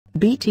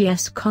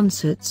BTS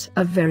concerts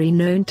are very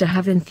known to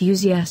have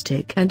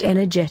enthusiastic and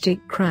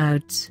energetic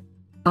crowds.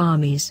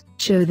 ARMYs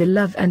show the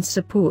love and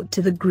support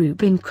to the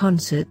group in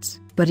concerts,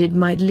 but it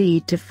might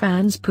lead to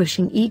fans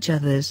pushing each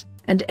others,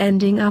 and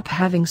ending up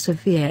having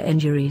severe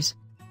injuries.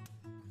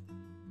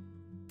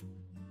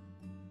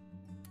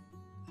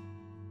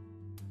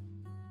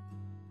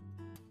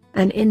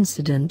 An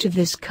incident of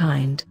this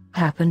kind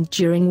happened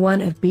during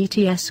one of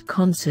BTS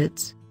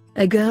concerts.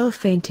 A girl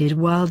fainted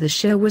while the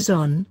show was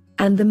on,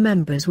 and the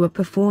members were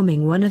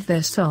performing one of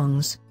their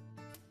songs.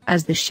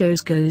 As the show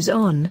goes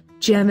on,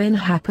 Jimn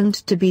happened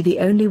to be the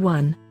only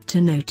one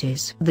to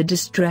notice the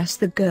distress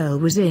the girl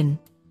was in.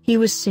 He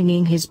was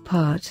singing his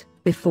part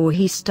before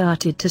he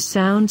started to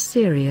sound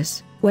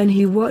serious, when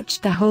he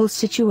watched the whole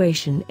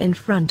situation in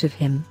front of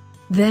him,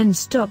 then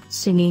stopped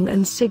singing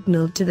and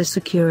signaled to the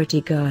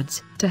security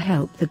guards to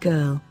help the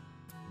girl.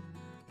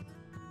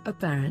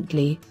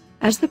 Apparently,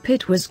 as the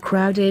pit was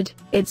crowded,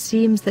 it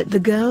seems that the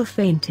girl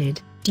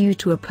fainted due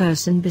to a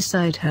person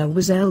beside her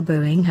was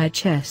elbowing her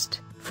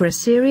chest for a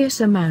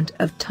serious amount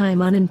of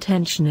time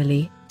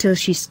unintentionally, till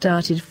she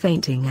started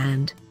fainting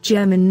and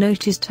Jimn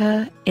noticed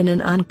her in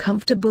an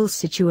uncomfortable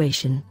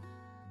situation.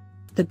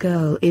 The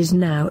girl is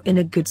now in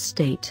a good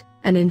state,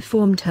 and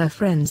informed her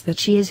friends that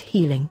she is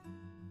healing.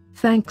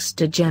 Thanks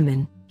to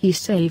Jimn, he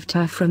saved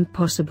her from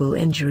possible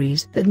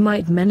injuries that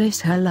might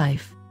menace her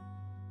life.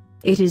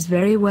 It is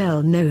very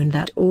well known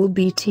that all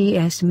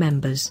BTS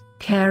members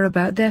care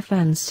about their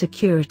fans'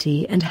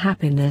 security and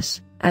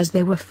happiness, as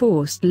they were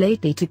forced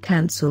lately to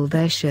cancel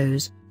their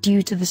shows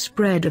due to the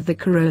spread of the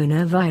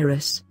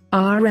coronavirus.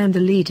 RM, the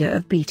leader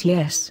of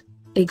BTS,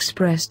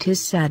 expressed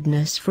his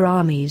sadness for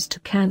ARMYs to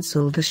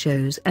cancel the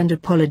shows and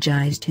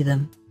apologized to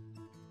them.